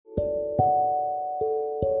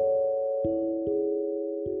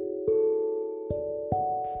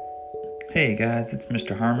Hey guys, it's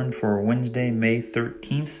Mr. Harmon for Wednesday, May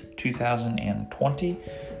 13th, 2020.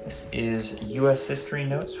 This is U.S. History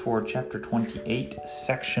Notes for Chapter 28,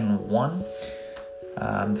 Section 1.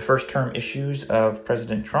 The first term issues of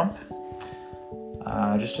President Trump.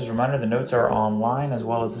 Just as a reminder, the notes are online as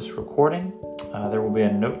well as this recording. There will be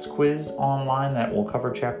a notes quiz online that will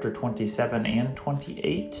cover Chapter 27 and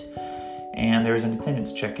 28. And there is an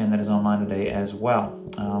attendance check-in that is online today as well.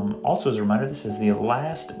 Also, as a reminder, this is the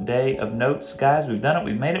last day of notes. Guys, we've done it.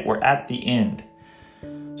 We've made it. We're at the end.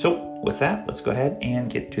 So, with that, let's go ahead and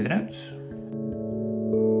get to the notes.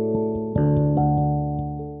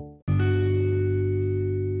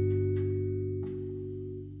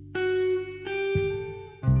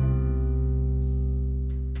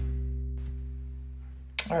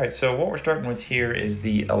 All right, so what we're starting with here is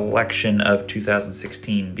the election of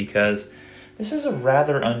 2016 because this is a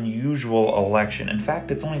rather unusual election. In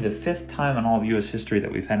fact, it's only the fifth time in all of U.S. history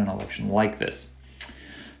that we've had an election like this.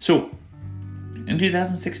 So, in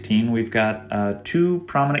 2016, we've got two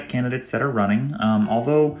prominent candidates that are running,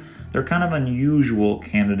 although they're kind of unusual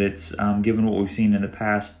candidates given what we've seen in the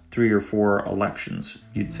past 3 or 4 elections,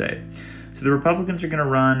 you'd say. So the Republicans are going to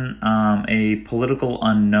run a political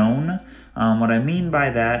unknown. What I mean by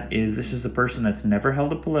that is this is a person that's never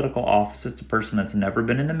held a political office. It's a person that's never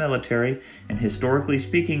been in the military. And historically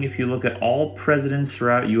speaking, if you look at all presidents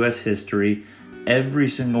throughout U.S. history, every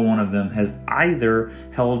single one of them has either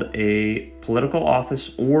held a political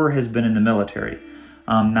office or has been in the military.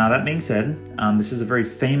 Now, that being said, this is a very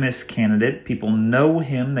famous candidate. People know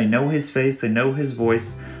him. They know his face. They know his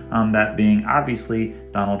voice, that being obviously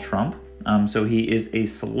Donald Trump. So he is a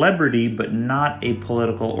celebrity, but not a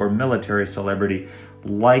political or military celebrity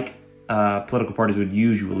like political parties would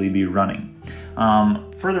usually be running.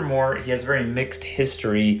 Furthermore, he has a very mixed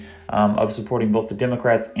history of supporting both the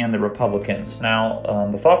Democrats and the Republicans. Now,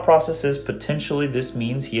 the thought process is potentially this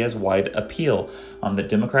means he has wide appeal. The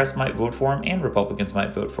Democrats might vote for him and Republicans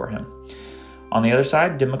might vote for him. On the other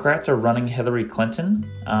side, Democrats are running Hillary Clinton.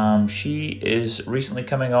 She is recently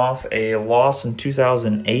coming off a loss in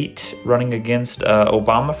 2008, running against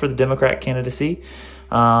Obama for the Democrat candidacy.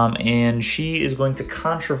 And she is going to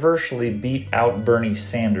controversially beat out Bernie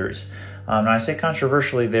Sanders. Now, I say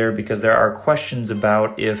controversially there because there are questions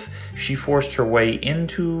about if she forced her way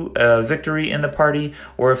into a victory in the party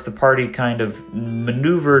or if the party kind of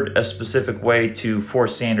maneuvered a specific way to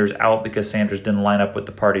force Sanders out because Sanders didn't line up with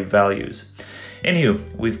the party values. Anywho,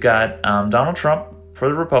 we've got Donald Trump for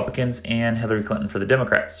the Republicans and Hillary Clinton for the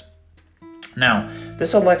Democrats. Now,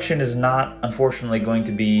 this election is not, unfortunately, going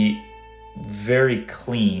to be very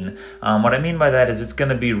clean. What I mean by that is it's going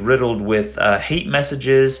to be riddled with hate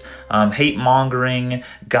messages, hate mongering,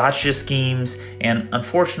 gotcha schemes, and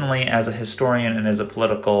unfortunately, as a historian and as a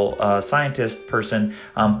political scientist person,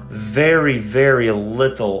 very, very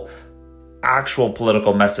little actual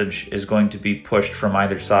political message is going to be pushed from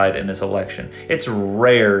either side in this election. It's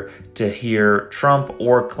rare to hear Trump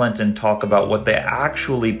or Clinton talk about what they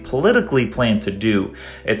actually politically plan to do.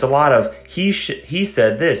 It's a lot of he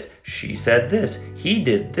said this, she said this, he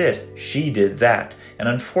did this, she did that. And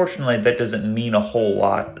unfortunately, that doesn't mean a whole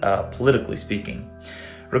lot politically speaking.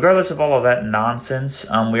 Regardless of all of that nonsense,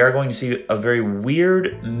 we are going to see a very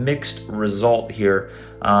weird mixed result here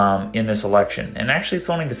in this election. And actually, it's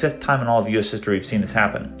only the fifth time in all of U.S. history we've seen this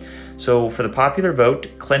happen. So for the popular vote,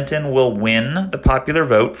 Clinton will win the popular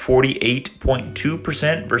vote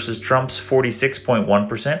 48.2% versus Trump's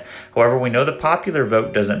 46.1%. However, we know the popular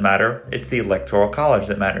vote doesn't matter. It's the Electoral College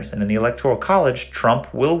that matters. And in the Electoral College,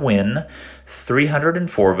 Trump will win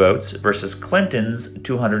 304 votes versus Clinton's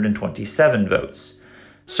 227 votes.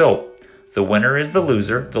 So, the winner is the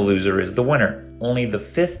loser is the winner. Only the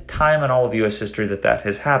fifth time in all of U.S. history that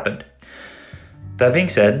has happened. That being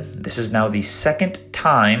said, this is now the second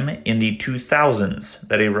time in the 2000s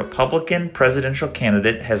that a Republican presidential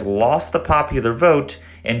candidate has lost the popular vote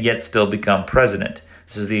and yet still become president.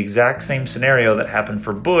 This is the exact same scenario that happened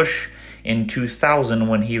for Bush in 2000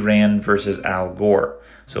 when he ran versus Al Gore.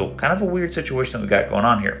 So, kind of a weird situation that we got going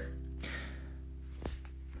on here.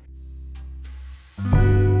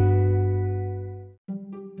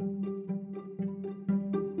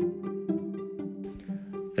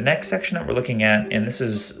 The next section that we're looking at, and this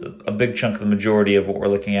is a big chunk of the majority of what we're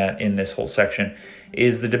looking at in this whole section,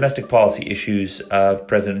 is the domestic policy issues of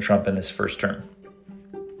President Trump in this first term.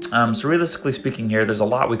 So realistically speaking here, there's a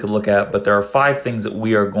lot we could look at, but there are 5 things that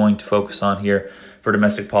we are going to focus on here for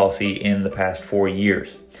domestic policy in the past 4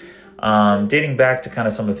 years. Dating back to kind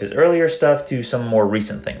of some of his earlier stuff to some more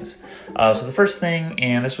recent things. So the first thing,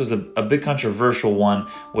 and this was a big controversial one,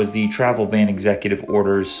 was the travel ban executive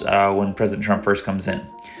orders when President Trump first comes in.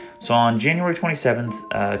 So on January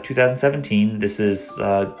 27th, 2017, this is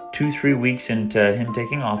 2-3 weeks into him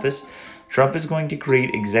taking office, Trump is going to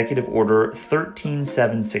create Executive Order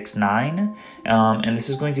 13769, and this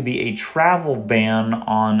is going to be a travel ban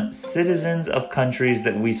on citizens of countries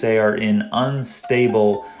that we say are in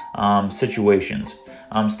unstable situations.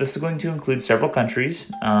 So this is going to include several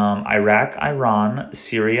countries: Iraq, Iran,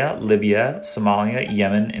 Syria, Libya, Somalia,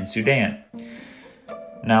 Yemen, and Sudan.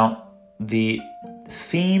 Now, the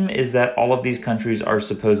theme is that all of these countries are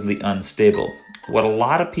supposedly unstable. What a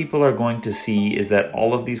lot of people are going to see is that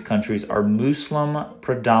all of these countries are Muslim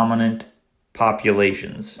predominant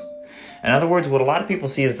populations. In other words, what a lot of people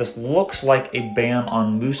see is this looks like a ban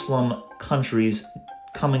on Muslim countries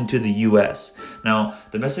coming to the U.S. Now,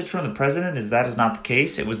 the message from the president is that is not the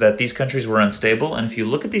case. It was that these countries were unstable. And if you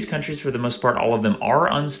look at these countries, for the most part, all of them are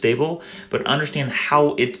unstable. But understand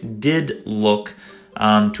how it did look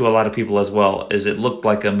to a lot of people as well, as it looked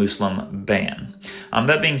like a Muslim ban.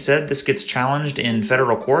 That being said, this gets challenged in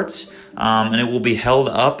federal courts, and it will be held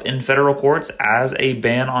up in federal courts as a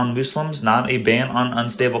ban on Muslims, not a ban on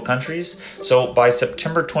unstable countries. So by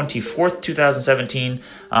September 24th, 2017,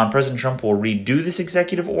 President Trump will redo this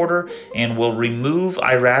executive order and will remove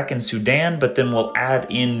Iraq and Sudan, but then will add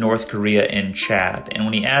in North Korea and Chad. And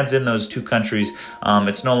when he adds in those two countries,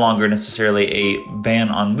 it's no longer necessarily a ban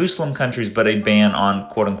on Muslim countries, but a ban on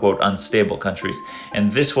quote-unquote unstable countries.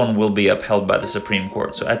 And this one will be upheld by the Supreme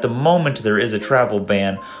Court. So at the moment, there is a travel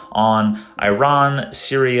ban on Iran,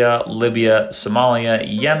 Syria, Libya, Somalia,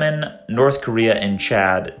 Yemen, North Korea, and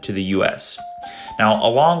Chad to the U.S. Now,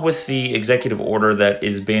 along with the executive order that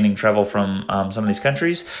is banning travel from some of these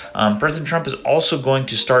countries, President Trump is also going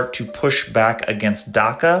to start to push back against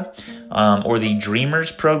DACA, or the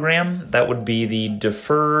Dreamers program. That would be the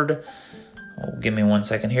deferred... give me 1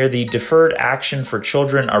 second here. The Deferred Action for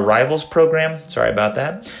Children Arrivals program. Sorry about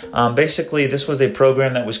that. Basically, this was a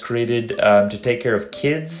program that was created to take care of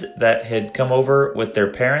kids that had come over with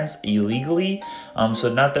their parents illegally.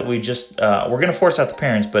 So not that we just, we're going to force out the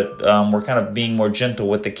parents, but we're kind of being more gentle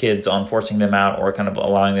with the kids on forcing them out or kind of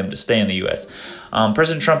allowing them to stay in the U.S.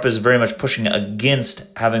 President Trump is very much pushing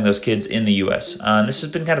against having those kids in the U.S. And this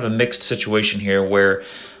has been kind of a mixed situation here where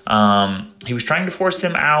he was trying to force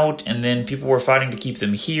them out, and then people were fighting to keep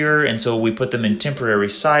them here, and so we put them in temporary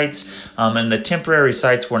sites, and the temporary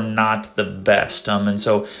sites were not the best. And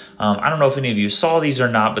so I don't know if any of you saw these or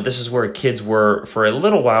not, but this is where kids were, for a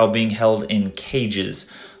little while, being held in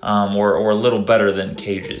cages, or a little better than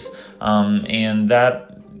cages. And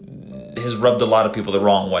that has rubbed a lot of people the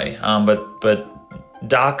wrong way. But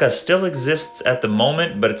DACA still exists at the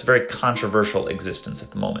moment, but it's a very controversial existence at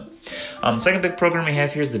the moment. Second big program we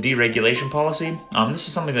have here is the deregulation policy. This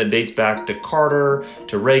is something that dates back to Carter,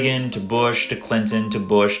 to Reagan, to Bush, to Clinton, to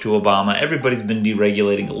Bush, to Obama. Everybody's been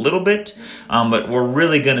deregulating a little bit, but we're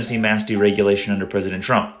really going to see mass deregulation under President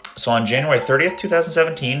Trump. So on January 30th,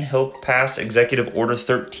 2017, he'll pass Executive Order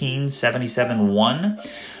 13771.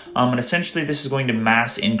 And essentially, this is going to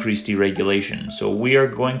mass increase deregulation. So we are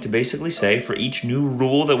going to basically say for each new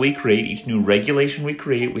rule that we create, each new regulation we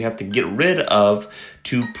create, we have to get rid of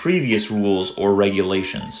 2 previous rules or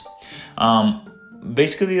regulations.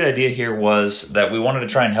 Basically, the idea here was that we wanted to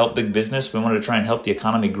try and help big business. We wanted to try and help the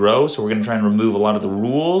economy grow. So we're going to try and remove a lot of the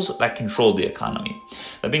rules that controlled the economy.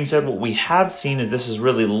 That being said, what we have seen is this has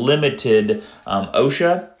really limited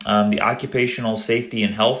OSHA, the Occupational Safety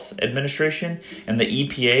and Health Administration, and the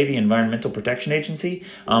EPA, the Environmental Protection Agency,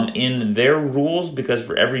 in their rules, because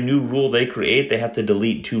for every new rule they create, they have to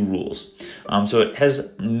delete 2 rules. So it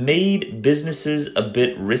has made businesses a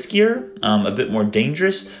bit riskier, a bit more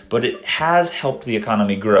dangerous, but it has helped the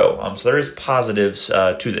economy grow. So there is positives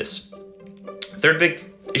to this. Third big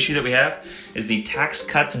issue that we have is the Tax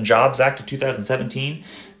Cuts and Jobs Act of 2017.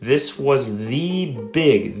 This was the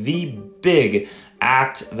big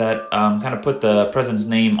act that kind of put the president's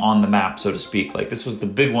name on the map, so to speak. Like, this was the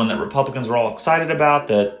big one that Republicans were all excited about,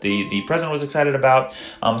 that the president was excited about.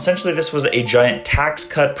 Essentially, this was a giant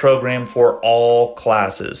tax cut program for all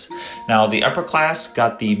classes. Now, the upper class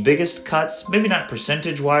got the biggest cuts, maybe not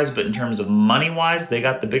percentage-wise, but in terms of money-wise, they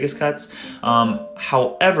got the biggest cuts.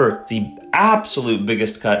 However, the absolute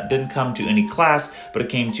biggest cut didn't come to any class, but it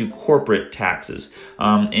came to corporate taxes.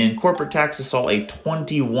 And corporate taxes saw a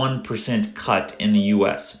 21% cut in the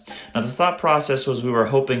U.S. Now, the thought process was we were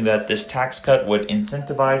hoping that this tax cut would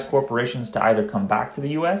incentivize corporations to either come back to the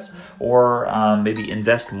U.S. or maybe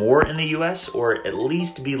invest more in the U.S. or at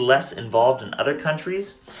least be less involved in other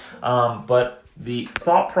countries. But the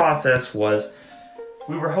thought process was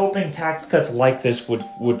We were hoping tax cuts like this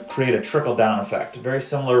would create a trickle-down effect, very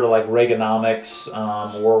similar to like Reaganomics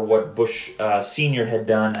or what Bush Sr. had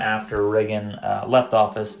done after Reagan left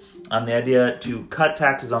office. The idea to cut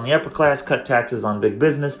taxes on the upper class, cut taxes on big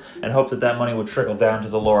business, and hope that money would trickle down to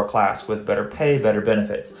the lower class with better pay, better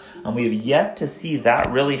benefits. We have yet to see that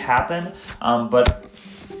really happen, but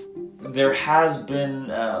there has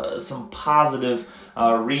been some positive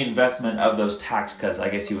reinvestment of those tax cuts, I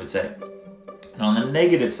guess you would say. And on the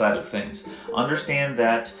negative side of things, understand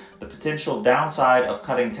that the potential downside of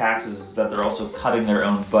cutting taxes is that they're also cutting their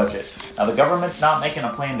own budget. Now, the government's not making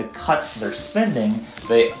a plan to cut their spending.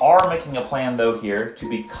 They are making a plan, though, here to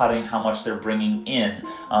be cutting how much they're bringing in,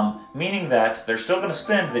 meaning that they're still going to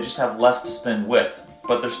spend, they just have less to spend with.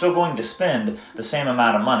 But they're still going to spend the same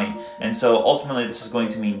amount of money. And so ultimately this is going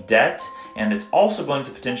to mean debt, and it's also going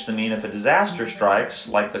to potentially mean if a disaster strikes,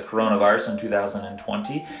 like the coronavirus in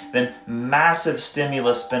 2020, then massive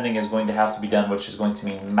stimulus spending is going to have to be done, which is going to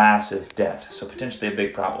mean massive debt. So potentially a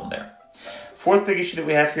big problem there. Fourth big issue that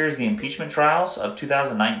we have here is the impeachment trials of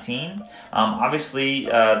 2019. Obviously,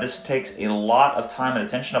 this takes a lot of time and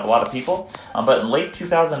attention of a lot of people, but in late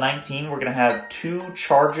 2019, we're going to have 2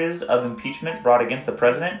 charges of impeachment brought against the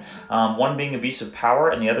president, one being abuse of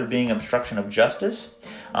power and the other being obstruction of justice.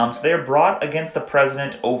 So they are brought against the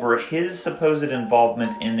president over his supposed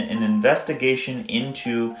involvement in an investigation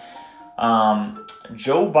into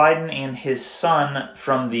Joe Biden and his son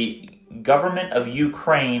from the government of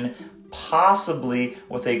Ukraine, possibly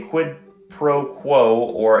with a quid pro quo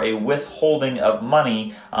or a withholding of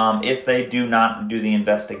money if they do not do the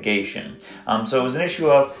investigation. So it was an issue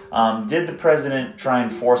of did the president try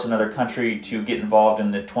and force another country to get involved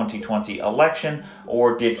in the 2020 election,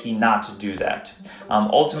 or did he not do that?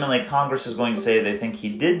 Ultimately, Congress is going to say they think he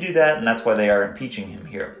did do that, and that's why they are impeaching him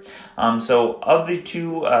here. So of the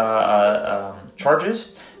 2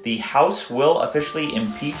 charges, the House will officially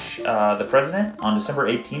impeach the president on December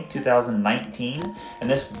 18th, 2019, and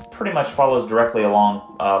this pretty much follows directly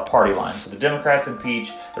along party lines. So the Democrats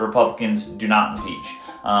impeach, the Republicans do not impeach,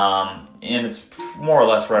 and it's more or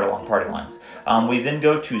less right along party lines. We then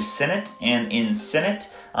go to Senate, and in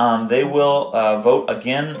Senate, they will vote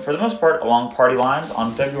again, for the most part, along party lines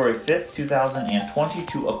on February 5th, 2020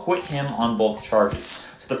 to acquit him on both charges.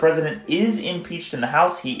 So the president is impeached in the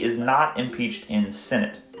House, he is not impeached in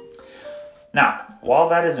Senate. Now, while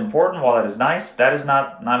that is important, while that is nice, that is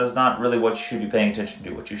not really what you should be paying attention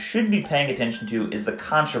to. What you should be paying attention to is the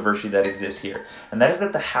controversy that exists here. And that is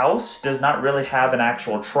that the House does not really have an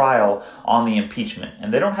actual trial on the impeachment.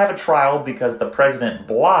 And they don't have a trial because the president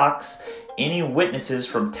blocks any witnesses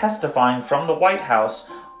from testifying from the White House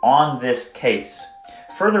on this case.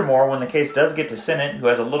 Furthermore, when the case does get to Senate, who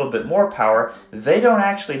has a little bit more power, they don't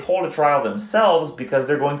actually hold a trial themselves because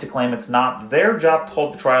they're going to claim it's not their job to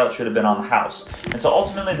hold the trial, it should have been on the House. And so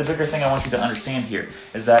ultimately, the bigger thing I want you to understand here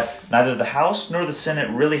is that neither the House nor the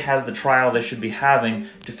Senate really has the trial they should be having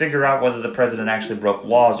to figure out whether the president actually broke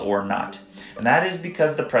laws or not. And that is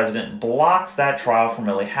because the president blocks that trial from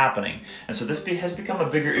really happening. And so this has become a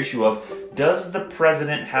bigger issue of, does the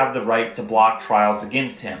president have the right to block trials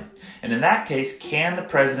against him? And in that case, can the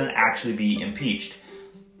president actually be impeached?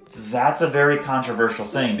 That's a very controversial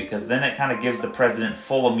thing, because then it kind of gives the president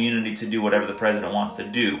full immunity to do whatever the president wants to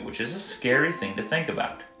do, which is a scary thing to think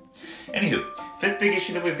about. Anywho, fifth big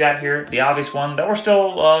issue that we've got here, the obvious one that we're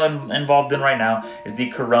still involved in right now, is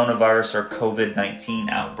the coronavirus or COVID-19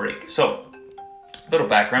 outbreak. So, little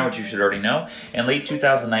background, which you should already know. In late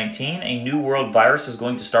 2019, a new world virus is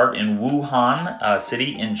going to start in Wuhan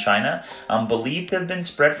city in China, believed to have been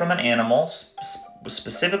spread from an animal,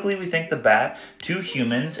 specifically we think the bat, to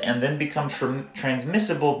humans, and then become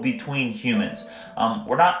transmissible between humans.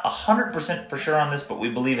 We're not 100% for sure on this, but we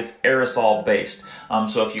believe it's aerosol based.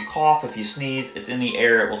 So if you cough, if you sneeze, it's in the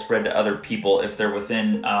air, it will spread to other people if they're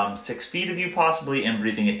within 6 feet of you possibly and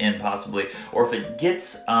breathing it in possibly, or if it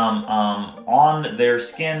gets on their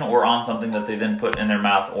skin or on something that they then put in their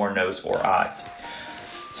mouth or nose or eyes.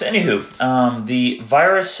 So anywho, the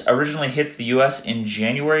virus originally hits the U.S. in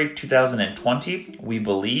January 2020, we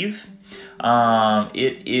believe.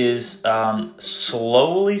 It is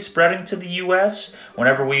slowly spreading to the U.S.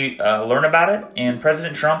 whenever we learn about it, and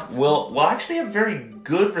President Trump will actually have a very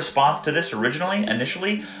good response to this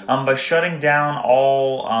initially, by shutting down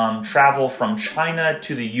all travel from China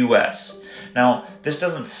to the U.S. Now, this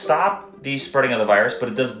doesn't stop the spreading of the virus, but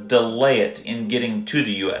it does delay it in getting to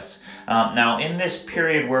the U.S. Now, in this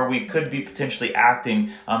period where we could be potentially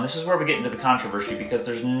acting, this is where we get into the controversy, because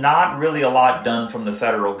there's not really a lot done from the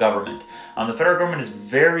federal government. The federal government is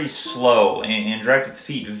very slow and drags its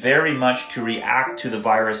feet very much to react to the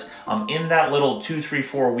virus in that little 2, 3,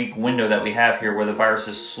 4 week window that we have here where the virus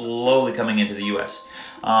is slowly coming into the U.S.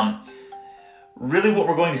 Really what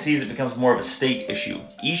we're going to see is it becomes more of a state issue.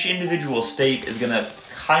 Each individual state is going to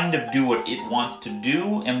kind of do what it wants to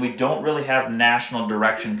do, and we don't really have national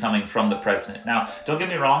direction coming from the president. Now, don't get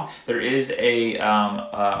me wrong, there is a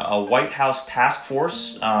White House task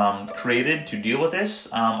force created to deal with this,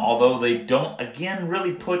 although they don't, again,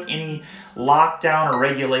 really put any lockdown or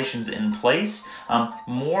regulations in place.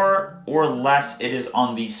 More or less, it is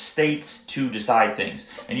on the states to decide things.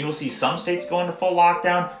 And you will see some states go into full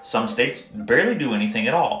lockdown, some states barely do anything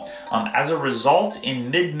at all. As a result,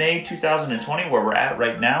 in mid-May 2020, where we're at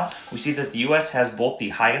right now, we see that the U.S. has both the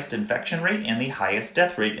highest infection rate and the highest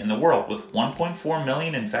death rate in the world, with 1.4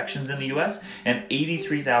 million infections in the U.S. and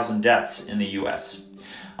 83,000 deaths in the U.S.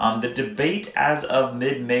 The debate as of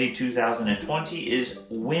mid-May 2020 is,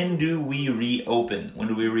 when do we reopen? When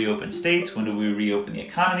do we reopen states? When do we reopen the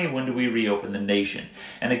economy? When do we reopen the nation?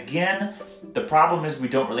 And again, the problem is we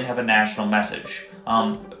don't really have a national message.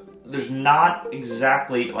 There's not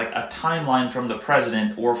exactly like a timeline from the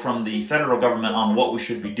president or from the federal government on what we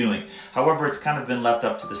should be doing. However, it's kind of been left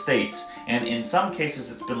up to the states, and in some cases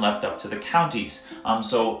it's been left up to the counties.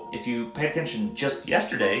 So if you pay attention, just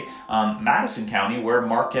yesterday, Madison County, where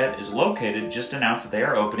Marquette is located, just announced that they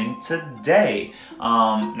are opening today.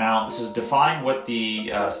 Now, this is defying what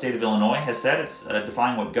the state of Illinois has said. It's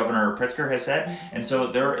defying what Governor Pritzker has said. And so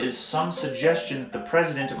there is some suggestion that the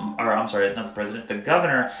president, or I'm sorry, not the president, the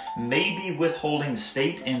governor may be withholding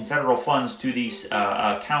state and federal funds to the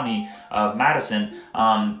county of Madison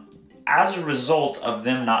as a result of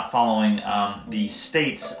them not following the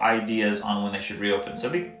state's ideas on when they should reopen. So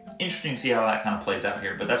it'll be interesting to see how that kind of plays out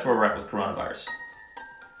here. But that's where we're at with coronavirus.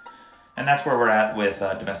 And that's where we're at with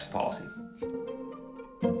domestic policy.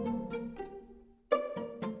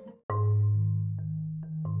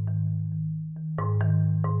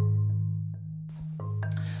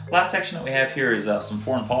 Last section that we have here is some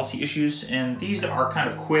foreign policy issues, and these are kind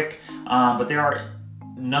of quick, but they are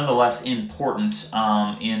nonetheless important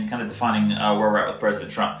in kind of defining where we're at with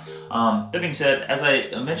President Trump. That being said, as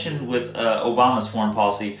I mentioned with Obama's foreign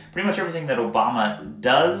policy, pretty much everything that Obama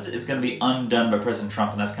does is going to be undone by President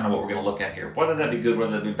Trump, and that's kind of what we're going to look at here. Whether that be good,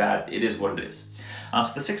 whether that be bad, it is what it is.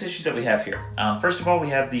 So the 6 issues that we have here. First of all, we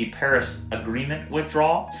have the Paris Agreement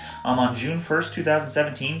withdrawal. On June 1st,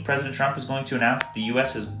 2017, President Trump is going to announce that the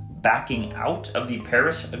U.S. is backing out of the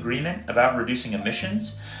Paris Agreement about reducing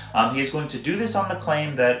emissions. He is going to do this on the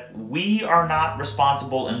claim that we are not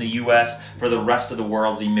responsible in the U.S. for the rest of the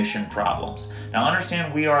world's emission problems. Now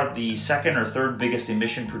understand, we are the second or third biggest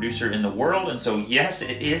emission producer in the world, and so yes,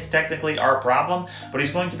 it is technically our problem, but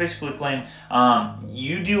he's going to basically claim,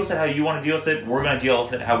 you deal with it how you want to deal with it, we're going to deal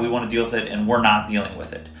with it how we want to deal with it, and we're not dealing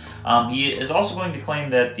with it. He is also going to claim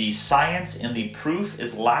that the science and the proof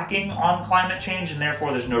is lacking on climate change, and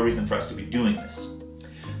therefore there's no reason for us to be doing this.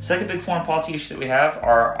 Second big foreign policy issue that we have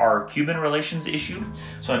are our Cuban relations issue.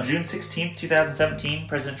 So on June 16th, 2017,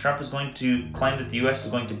 President Trump is going to claim that the U.S.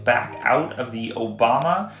 is going to back out of the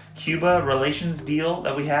Obama-Cuba relations deal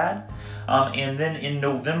that we had. And then in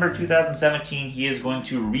November 2017, he is going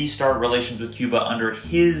to restart relations with Cuba under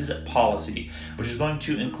his policy, which is going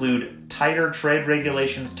to include tighter trade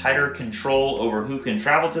regulations, tighter control over who can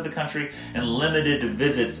travel to the country, and limited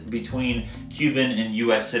visits between Cuban and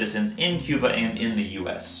U.S. citizens in Cuba and in the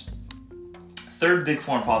U.S. Third big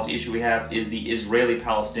foreign policy issue we have is the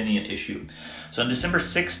Israeli-Palestinian issue. So on December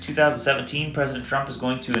 6, 2017, President Trump is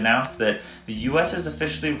going to announce that the U.S. is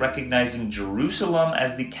officially recognizing Jerusalem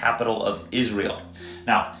as the capital of Israel.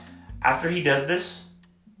 Now, after he does this,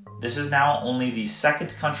 this is now only the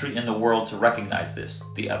second country in the world to recognize this,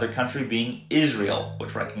 the other country being Israel,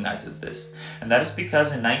 which recognizes this. And that is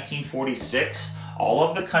because in 1946, all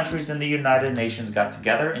of the countries in the United Nations got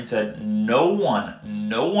together and said, no one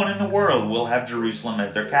in the world will have Jerusalem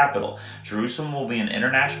as their capital. Jerusalem will be an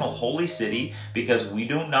international holy city because we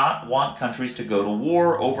do not want countries to go to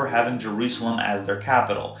war over having Jerusalem as their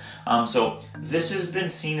capital. So this has been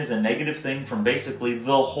seen as a negative thing from basically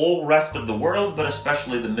the whole rest of the world, but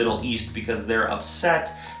especially the Middle East, because they're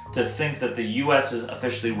upset to think that the U.S. is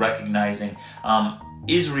officially recognizing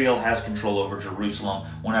Israel has control over Jerusalem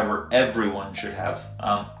whenever everyone should have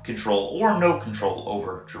control or no control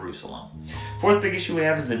over Jerusalem. Fourth big issue we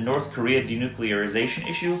have is the North Korea denuclearization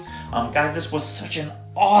issue. Guys, this was such an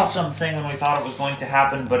awesome thing when we thought it was going to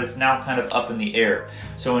happen, but it's now kind of up in the air.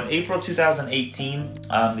 So in April 2018,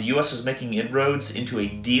 the U.S. was making inroads into a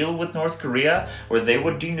deal with North Korea where they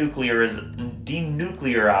would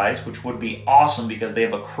denuclearize, which would be awesome because they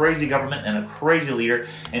have a crazy government and a crazy leader,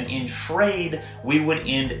 and in trade, we would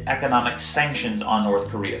end economic sanctions on North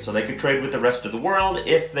Korea. So they could trade with the rest of the world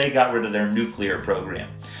if they got rid of their nuclear program.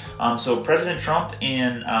 So President Trump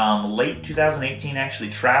in late 2018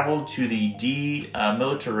 actually traveled to the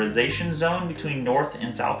demilitarization zone between North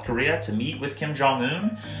and South Korea to meet with Kim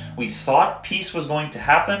Jong-un. We thought peace was going to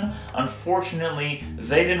happen. Unfortunately,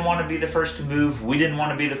 they didn't want to be the first to move. We didn't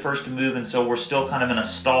want to be the first to move, and so we're still kind of in a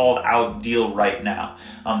stalled out deal right now.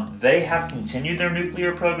 They have continued their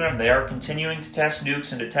nuclear program. They are continuing to test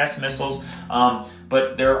nukes and to test missiles,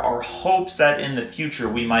 but there are hopes that in the future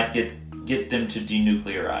we might get them to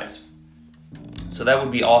denuclearize. So that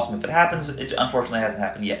would be awesome if it happens. It unfortunately hasn't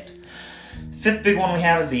happened yet. Fifth big one we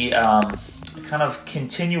have is the kind of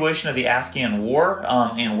continuation of the Afghan war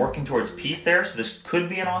and working towards peace there. So this could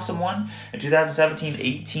be an awesome one. In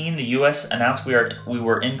 2017-18, the U.S. announced we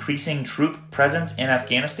were increasing troop presence in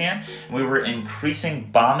Afghanistan. And we were increasing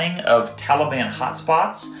bombing of Taliban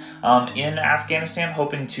hotspots in Afghanistan,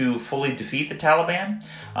 hoping to fully defeat the Taliban.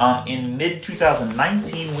 In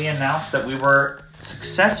mid-2019, we announced that we were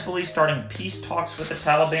successfully starting peace talks with the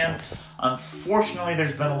Taliban. Unfortunately,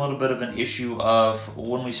 there's been a little bit of an issue of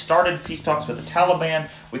when we started peace talks with the Taliban,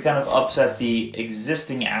 we kind of upset the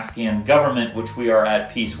existing Afghan government, which we are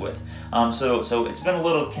at peace with. So it's been a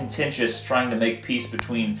little contentious trying to make peace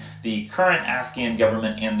between the current Afghan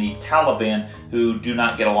government and the Taliban, who do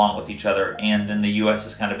not get along with each other, and then the U.S.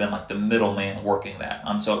 has kind of been like the middleman working that.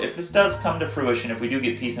 So if this does come to fruition, if we do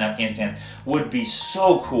get peace in Afghanistan, would be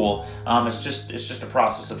so cool. It's just a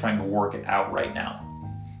process of trying to work it out right now.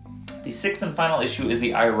 The sixth and final issue is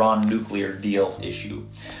the Iran nuclear deal issue.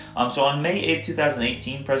 So on May 8,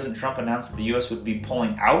 2018, President Trump announced that the U.S. would be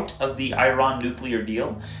pulling out of the Iran nuclear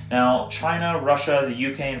deal. Now, China, Russia,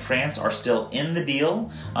 the UK, and France are still in the deal.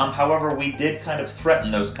 However, we did kind of threaten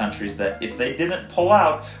those countries that if they didn't pull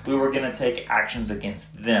out, we were going to take actions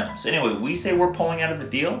against them. So anyway, we say we're pulling out of the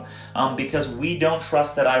deal because we don't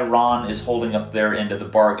trust that Iran is holding up their end of the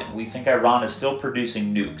bargain. We think Iran is still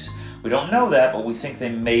producing nukes. We don't know that, but we think they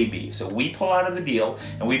may be. So we pull out of the deal,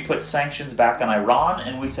 and we put sanctions back on Iran,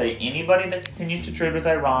 and we say anybody that continues to trade with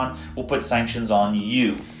Iran will put sanctions on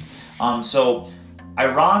you. So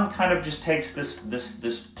Iran kind of just takes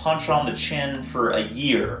this punch on the chin for a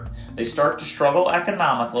year. They start to struggle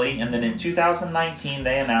economically, and then in 2019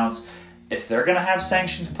 they announce if they're going to have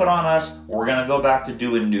sanctions put on us, we're going to go back to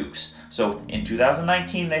doing nukes. So in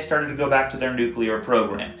 2019, they started to go back to their nuclear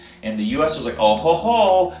program. And the U.S. was like, oh ho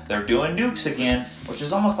ho, they're doing nukes again, which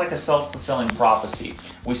is almost like a self-fulfilling prophecy.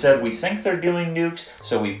 We said we think they're doing nukes,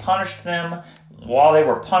 so we punished them. While they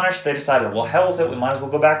were punished, they decided, well, hell with it, we might as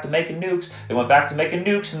well go back to making nukes. They went back to making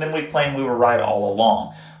nukes, and then we claimed we were right all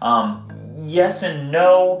along. Yes and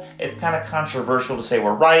no. It's kind of controversial to say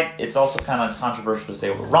we're right. It's also kind of controversial to say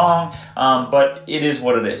we're wrong. But it is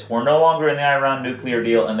what it is. We're no longer in the Iran nuclear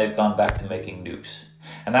deal, and they've gone back to making nukes.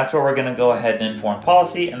 And that's where we're going to go ahead and end foreign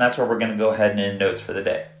policy, and that's where we're going to go ahead and end notes for the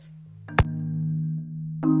day.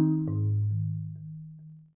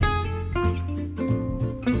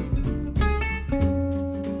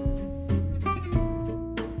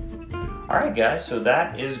 Alright guys, so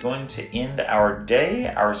that is going to end our day,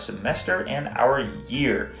 our semester, and our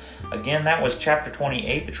year. Again, that was Chapter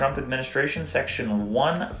 28, the Trump Administration, Section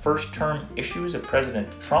 1, First Term Issues of President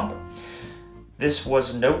Trump. This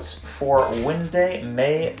was notes for Wednesday,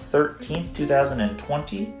 May 13th,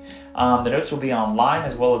 2020. The notes will be online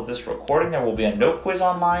as well as this recording. There will be a note quiz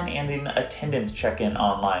online and an attendance check-in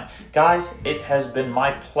online. Guys, it has been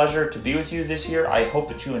my pleasure to be with you this year. I hope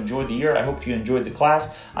that you enjoyed the year. I hope you enjoyed the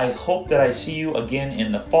class. I hope that I see you again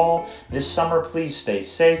in the fall. This summer, please stay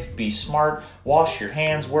safe, be smart, wash your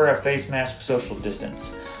hands, wear a face mask, social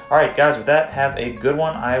distance. All right, guys, with that, have a good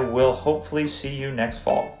one. I will hopefully see you next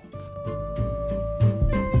fall.